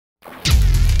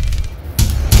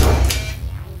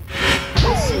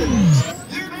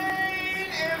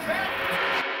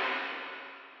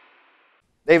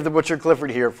Dave the Butcher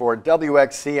Clifford here for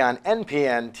WXC on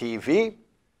NPN TV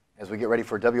as we get ready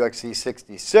for WXC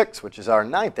 66, which is our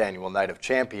 9th annual Night of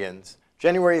Champions,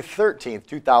 January 13th,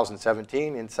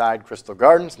 2017, inside Crystal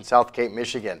Gardens in South Cape,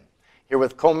 Michigan. Here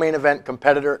with co-main event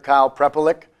competitor Kyle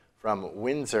Prepolec from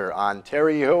Windsor,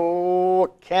 Ontario,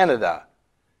 Canada.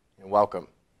 And welcome.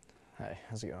 Hi,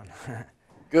 how's it going?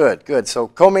 Good, good. So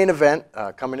co-main event,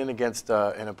 coming in against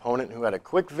an opponent who had a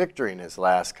quick victory in his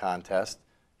last contest,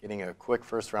 getting a quick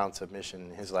first-round submission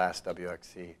in his last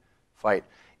WXC fight.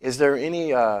 Is there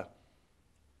any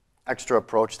extra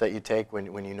approach that you take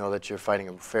when you know that you're fighting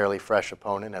a fairly fresh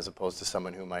opponent as opposed to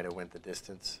someone who might have went the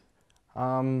distance?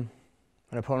 An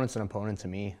opponent's an opponent to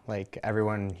me. Like,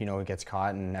 everyone, gets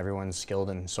caught and everyone's skilled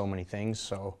in so many things.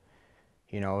 So,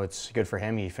 it's good for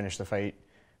him. He finished the fight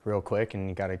real quick and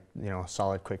he got a,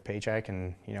 solid quick paycheck,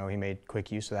 and, he made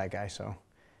quick use of that guy. So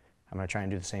I'm going to try and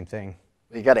do the same thing.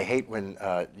 You got to hate when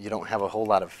you don't have a whole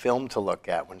lot of film to look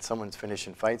at. When someone's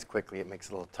finishing fights quickly, it makes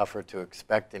it a little tougher to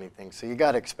expect anything. So you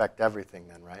got to expect everything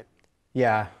then, right?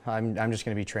 Yeah, I'm just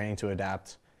going to be training to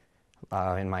adapt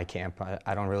in my camp.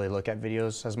 I don't really look at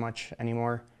videos as much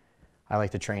anymore. I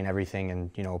like to train everything and,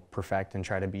 perfect and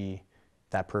try to be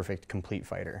that perfect, complete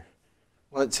fighter.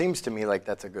 Well, it seems to me like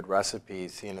that's a good recipe,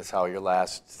 seeing as how your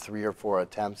last 3 or 4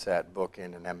 attempts at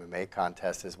booking an MMA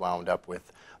contest has wound up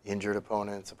with injured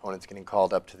opponents, opponents getting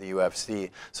called up to the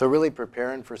UFC. So really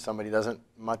preparing for somebody doesn't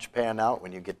much pan out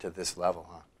when you get to this level,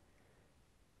 huh?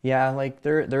 Yeah, like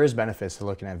there is benefits to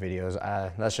looking at videos.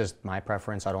 That's just my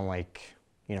preference. I don't like,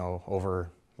 over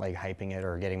hyping it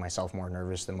or getting myself more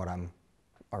nervous than what I'm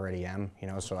already am,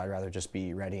 so I'd rather just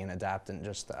be ready and adapt and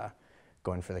just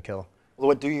going for the kill. Well,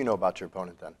 what do you know about your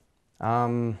opponent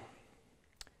then?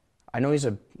 I know he's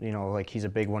a, he's a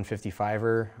big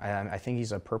 155er. I think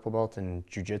he's a purple belt in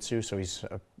jiu-jitsu, so he's,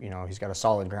 he's got a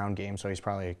solid ground game, so he's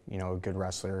probably, a good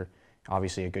wrestler,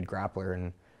 obviously a good grappler,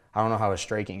 and I don't know how his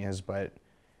striking is, but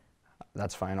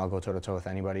that's fine. I'll go toe-to-toe with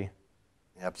anybody.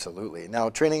 Absolutely. Now,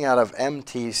 training out of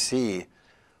MTC,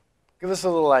 give us a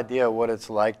little idea of what it's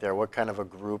like there, what kind of a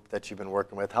group that you've been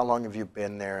working with, how long have you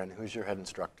been there, and who's your head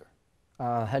instructor?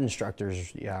 Head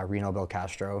instructor's Reno Bill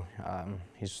Castro.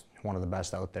 He's one of the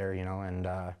best out there, and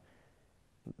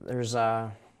there's,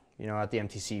 at the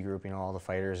MTC group, all the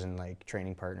fighters and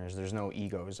training partners, there's no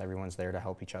egos. Everyone's there to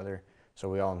help each other. So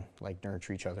we all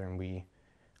nurture each other, and we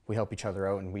help each other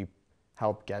out, and we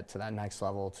help get to that next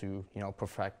level to,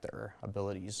 perfect their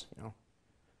abilities,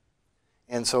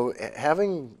 And so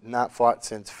having not fought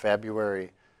since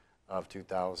February of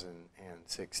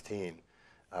 2016,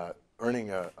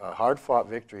 earning a hard-fought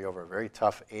victory over a very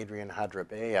tough Adrian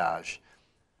Hadrabayaj.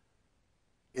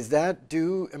 Is that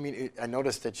due? I mean, I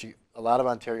noticed that a lot of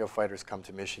Ontario fighters come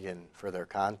to Michigan for their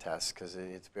contests because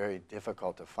it's very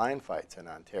difficult to find fights in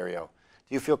Ontario.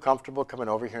 Do you feel comfortable coming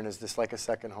over here, and is this like a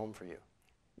second home for you?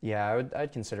 Yeah,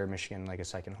 I'd consider Michigan like a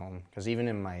second home, because even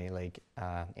in my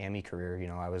AMI career,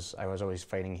 I was always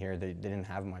fighting here. They didn't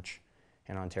have much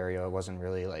in Ontario. It wasn't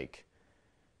really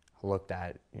looked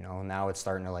at, now it's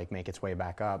starting to make its way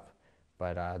back up,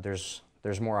 but there's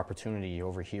more opportunity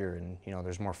over here, and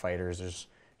there's more fighters,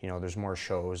 there's more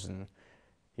shows, and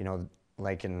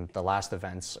in the last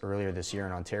events earlier this year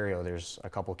in Ontario, there's a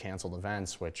couple canceled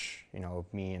events which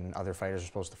me and other fighters are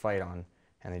supposed to fight on,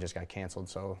 and they just got canceled.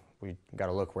 So we got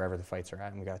to look wherever the fights are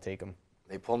at, and we got to take them.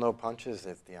 They pull no punches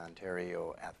at the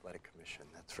Ontario Athletic Commission,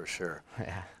 that's for sure.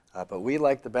 Yeah. But we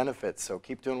like the benefits, so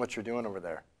keep doing what you're doing over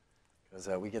there. Because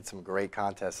we get some great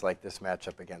contests like this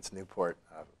matchup against Newport.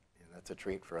 That's a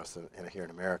treat for us here in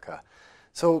America.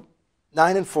 So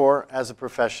 9-4 as a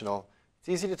professional. It's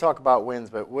easy to talk about wins,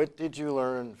 but what did you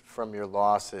learn from your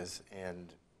losses,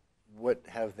 and what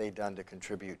have they done to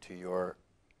contribute to your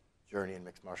journey in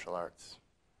mixed martial arts?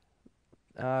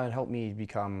 It helped me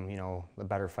become, a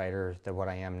better fighter than what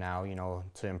I am now,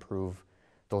 to improve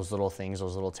those little things,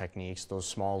 those little techniques, those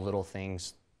small little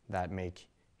things that make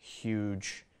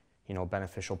huge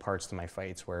beneficial parts to my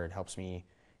fights, where it helps me,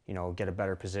 get a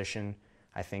better position.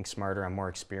 I think smarter. I'm more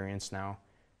experienced now,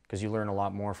 because you learn a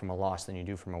lot more from a loss than you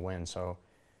do from a win. So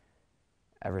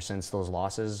ever since those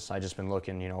losses, I've just been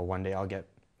looking, one day I'll get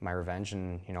my revenge,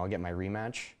 and, I'll get my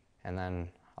rematch, and then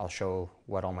I'll show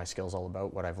what all my skills all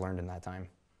about, what I've learned in that time.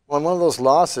 Well, and one of those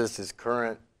losses is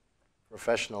current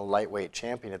professional lightweight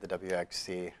champion at the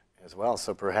WXC as well.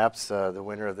 So perhaps the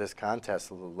winner of this contest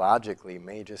logically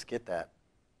may just get that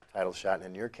title shot, and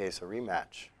in your case, a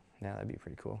rematch. Yeah, that'd be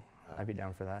pretty cool. I'd be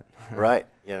down for that. Right.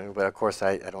 But of course,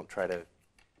 I don't try to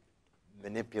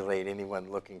manipulate anyone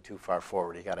looking too far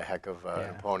forward. You got a heck of an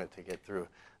opponent to get through,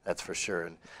 that's for sure.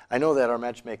 And I know that our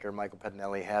matchmaker, Michael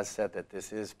Pettinelli, has said that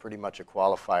this is pretty much a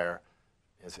qualifier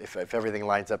if everything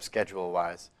lines up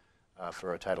schedule-wise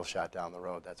for a title shot down the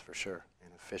road, that's for sure.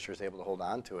 And if Fisher's able to hold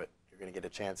on to it, you're going to get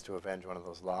a chance to avenge one of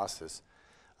those losses.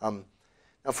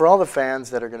 Now, for all the fans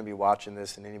that are going to be watching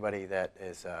this and anybody that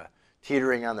is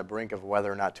teetering on the brink of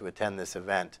whether or not to attend this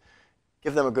event,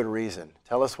 give them a good reason.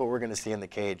 Tell us what we're going to see in the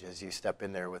cage as you step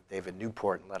in there with David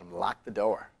Newport and let him lock the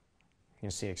door. You'll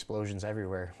see explosions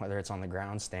everywhere, whether it's on the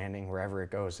ground, standing, wherever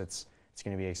it goes. It's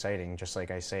going to be exciting, just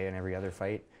like I say in every other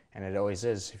fight, and it always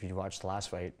is. If you watch the last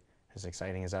fight, as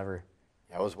exciting as ever.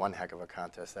 Yeah, it was one heck of a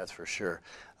contest, that's for sure.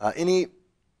 Any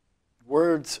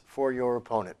words for your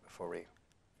opponent before we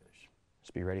finish?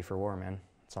 Just be ready for war, man.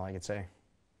 That's all I could say.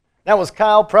 That was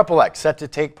Kyle Prepolec, set to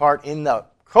take part in the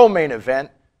co-main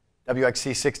event,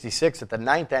 WXC 66 at the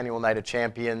 9th Annual Night of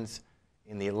Champions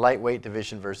in the lightweight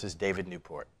division versus David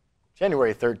Newport.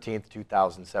 January 13th,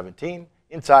 2017,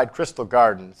 inside Crystal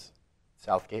Gardens,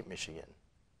 Southgate, Michigan.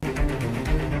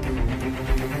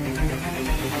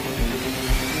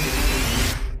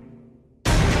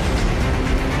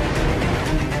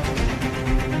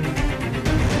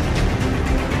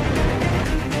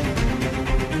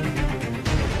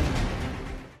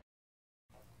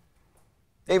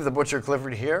 Dave the Butcher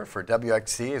Clifford here for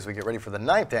WXC as we get ready for the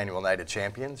 9th Annual Night of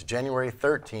Champions, January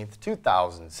 13th,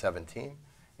 2017,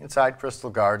 inside Crystal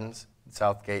Gardens in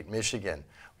Southgate, Michigan.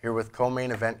 Here with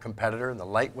co-main event competitor in the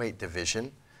lightweight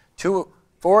division,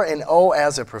 4-0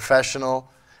 as a professional,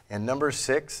 and number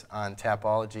 6 on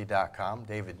Tapology.com,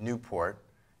 David Newport,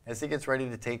 as he gets ready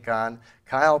to take on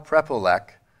Kyle Prepolec,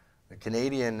 the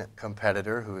Canadian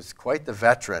competitor who is quite the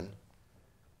veteran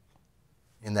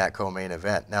in that co-main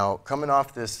event. Now, coming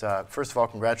off this, first of all,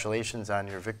 congratulations on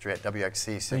your victory at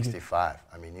WXC 65.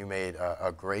 I mean, you made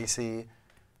a Gracie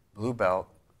blue belt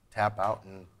tap out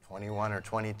in 21 or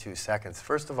 22 seconds.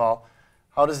 First of all,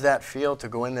 how does that feel to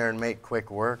go in there and make quick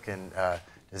work, and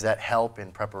does that help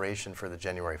in preparation for the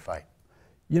January fight?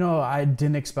 You know, I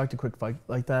didn't expect a quick fight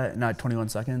like that, not 21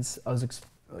 seconds. I was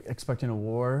expecting a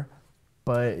war,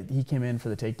 but he came in for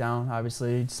the takedown,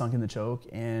 obviously, sunk in the choke,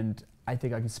 and I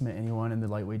think I can submit anyone in the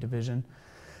lightweight division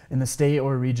in the state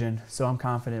or region, so I'm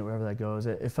confident wherever that goes.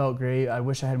 It felt great. I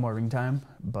wish I had more ring time,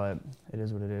 but it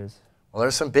is what it is. Well,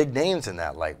 there's some big names in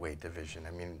that lightweight division.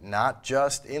 I mean, not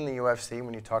just in the UFC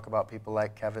when you talk about people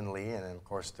like Kevin Lee and, of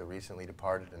course, the recently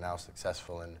departed and now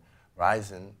successful in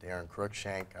Ryzen, Darren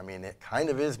Cruikshank. I mean, it kind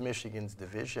of is Michigan's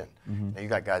division. Mm-hmm. Now, you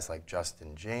got guys like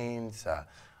Justin James. I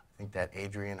think that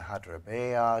Adrian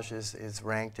Hadrabeaj is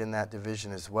ranked in that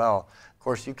division as well. Of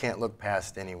course, you can't look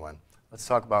past anyone. Let's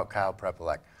talk about Kyle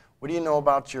Prepolec. What do you know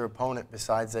about your opponent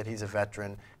besides that he's a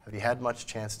veteran? Have you had much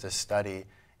chance to study?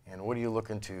 And what are you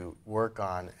looking to work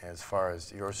on as far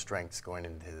as your strengths going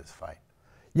into this fight?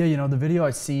 Yeah, you know, the video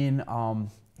I've seen,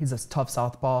 he's a tough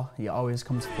southpaw. He always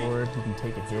comes forward. He can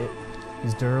take a hit.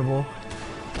 He's durable.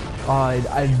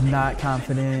 I'm not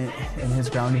confident in his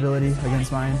ground ability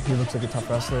against mine. He looks like a tough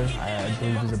wrestler. I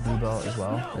believe he's a blue belt as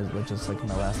well, which is like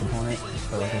my last opponent.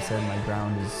 But like I said, my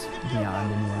ground is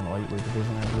beyond anyone in the lightweight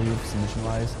division, I believe,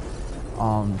 submission-wise.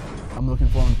 I'm looking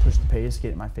for him to push the pace,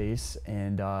 get in my face,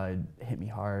 and hit me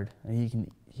hard.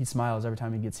 And he smiles every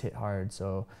time he gets hit hard,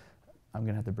 so I'm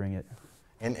gonna have to bring it.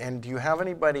 And do you have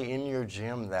anybody in your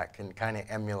gym that can kind of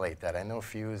emulate that? I know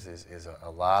Fuse is a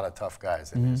lot of tough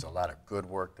guys, and there's a lot of good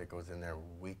work that goes in there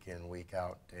week in, week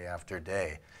out, day after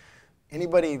day.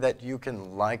 Anybody that you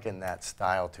can liken that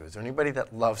style to? Is there anybody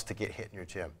that loves to get hit in your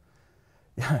gym?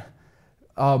 Yeah.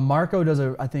 Marco does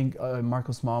I think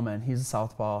Marco Smallman, he's a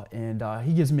southpaw, and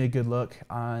he gives me a good look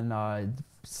on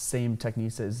same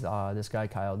techniques as this guy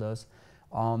Kyle does.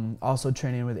 Also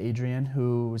training with Adrian,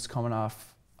 who was coming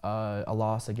off a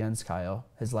loss against Kyle,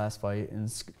 his last fight,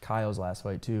 and Kyle's last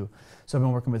fight too. So I've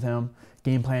been working with him,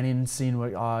 game planning, seeing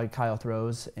what Kyle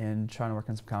throws, and trying to work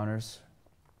on some counters.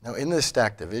 Now in this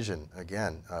stacked division,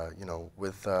 again, you know,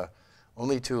 with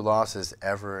only 2 losses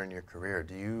ever in your career,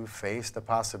 do you face the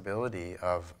possibility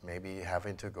of maybe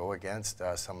having to go against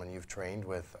someone you've trained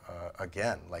with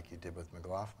again, like you did with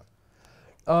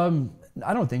McLaughlin?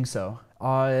 I don't think so.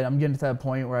 I'm getting to that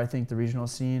point where I think the regional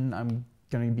scene, I'm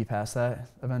going to be past that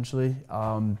eventually.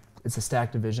 It's a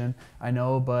stacked division, I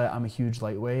know, but I'm a huge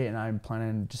lightweight, and I'm planning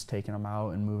on just taking them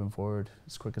out and moving forward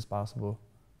as quick as possible.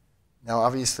 Now,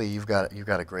 obviously, you've got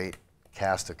a great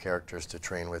cast of characters to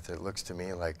train with. It looks to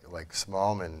me like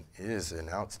Smallman is an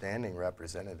outstanding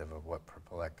representative of what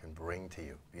Prepolec can bring to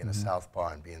you, being a southpaw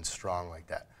and being strong like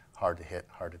that, hard to hit,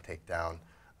 hard to take down,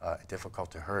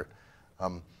 difficult to hurt.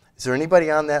 Is there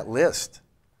anybody on that list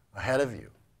ahead of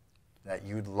you that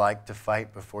you'd like to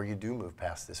fight before you do move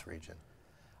past this region?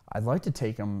 I'd like to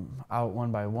take them out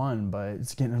one by one, but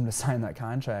it's getting them to sign that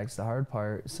contract's the hard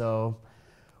part. So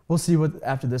We'll see what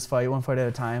after this fight, one fight at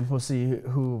a time. We'll see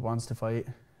who wants to fight.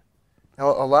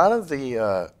 Now, a lot of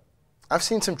the, I've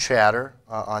seen some chatter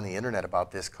on the internet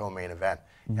about this co-main event,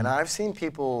 and I've seen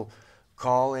people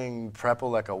calling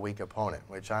Prepolec a weak opponent,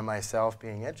 which I myself,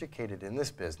 being educated in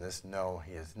this business, know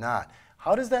he is not.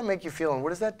 How does that make you feel, and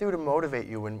what does that do to motivate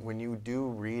you when you do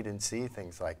read and see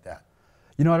things like that?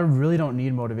 You know, I really don't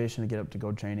need motivation to get up to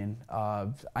go training.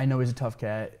 I know he's a tough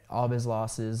cat. All of his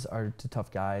losses are to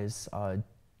tough guys.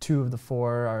 2 of the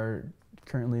 4 are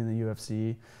currently in the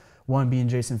UFC. One being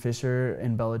Jason Fisher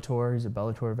in Bellator. He's a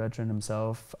Bellator veteran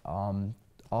himself. All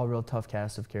real tough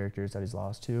cast of characters that he's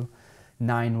lost to.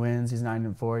 9 wins. He's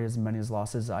 9-4. He has as many as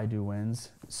losses as I do wins.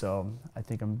 So I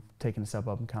think I'm taking a step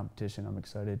up in competition. I'm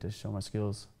excited to show my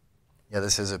skills. Yeah,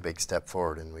 this is a big step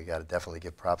forward, and we got to definitely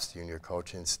give props to you and your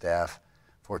coach and staff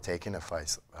for taking a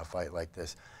fight like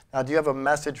this. Now, do you have a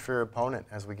message for your opponent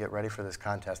as we get ready for this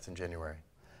contest in January?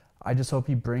 I just hope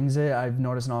he brings it. I've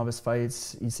noticed in all of his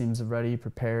fights, he seems ready,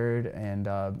 prepared, and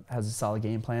has a solid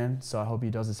game plan. So I hope he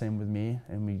does the same with me,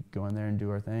 and we go in there and do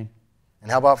our thing.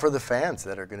 And how about for the fans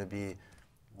that are going to be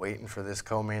waiting for this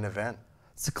co-main event?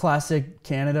 It's a classic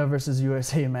Canada versus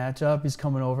USA matchup. He's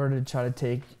coming over to try to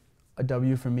take a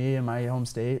W from me in my home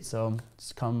state. So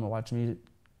just come watch me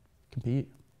compete.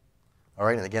 All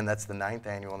right, and again, that's the 9th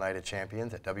Annual Night of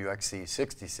Champions at WXC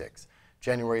 66,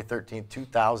 January 13th,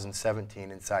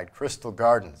 2017, inside Crystal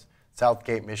Gardens,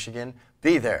 Southgate, Michigan.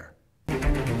 Be there.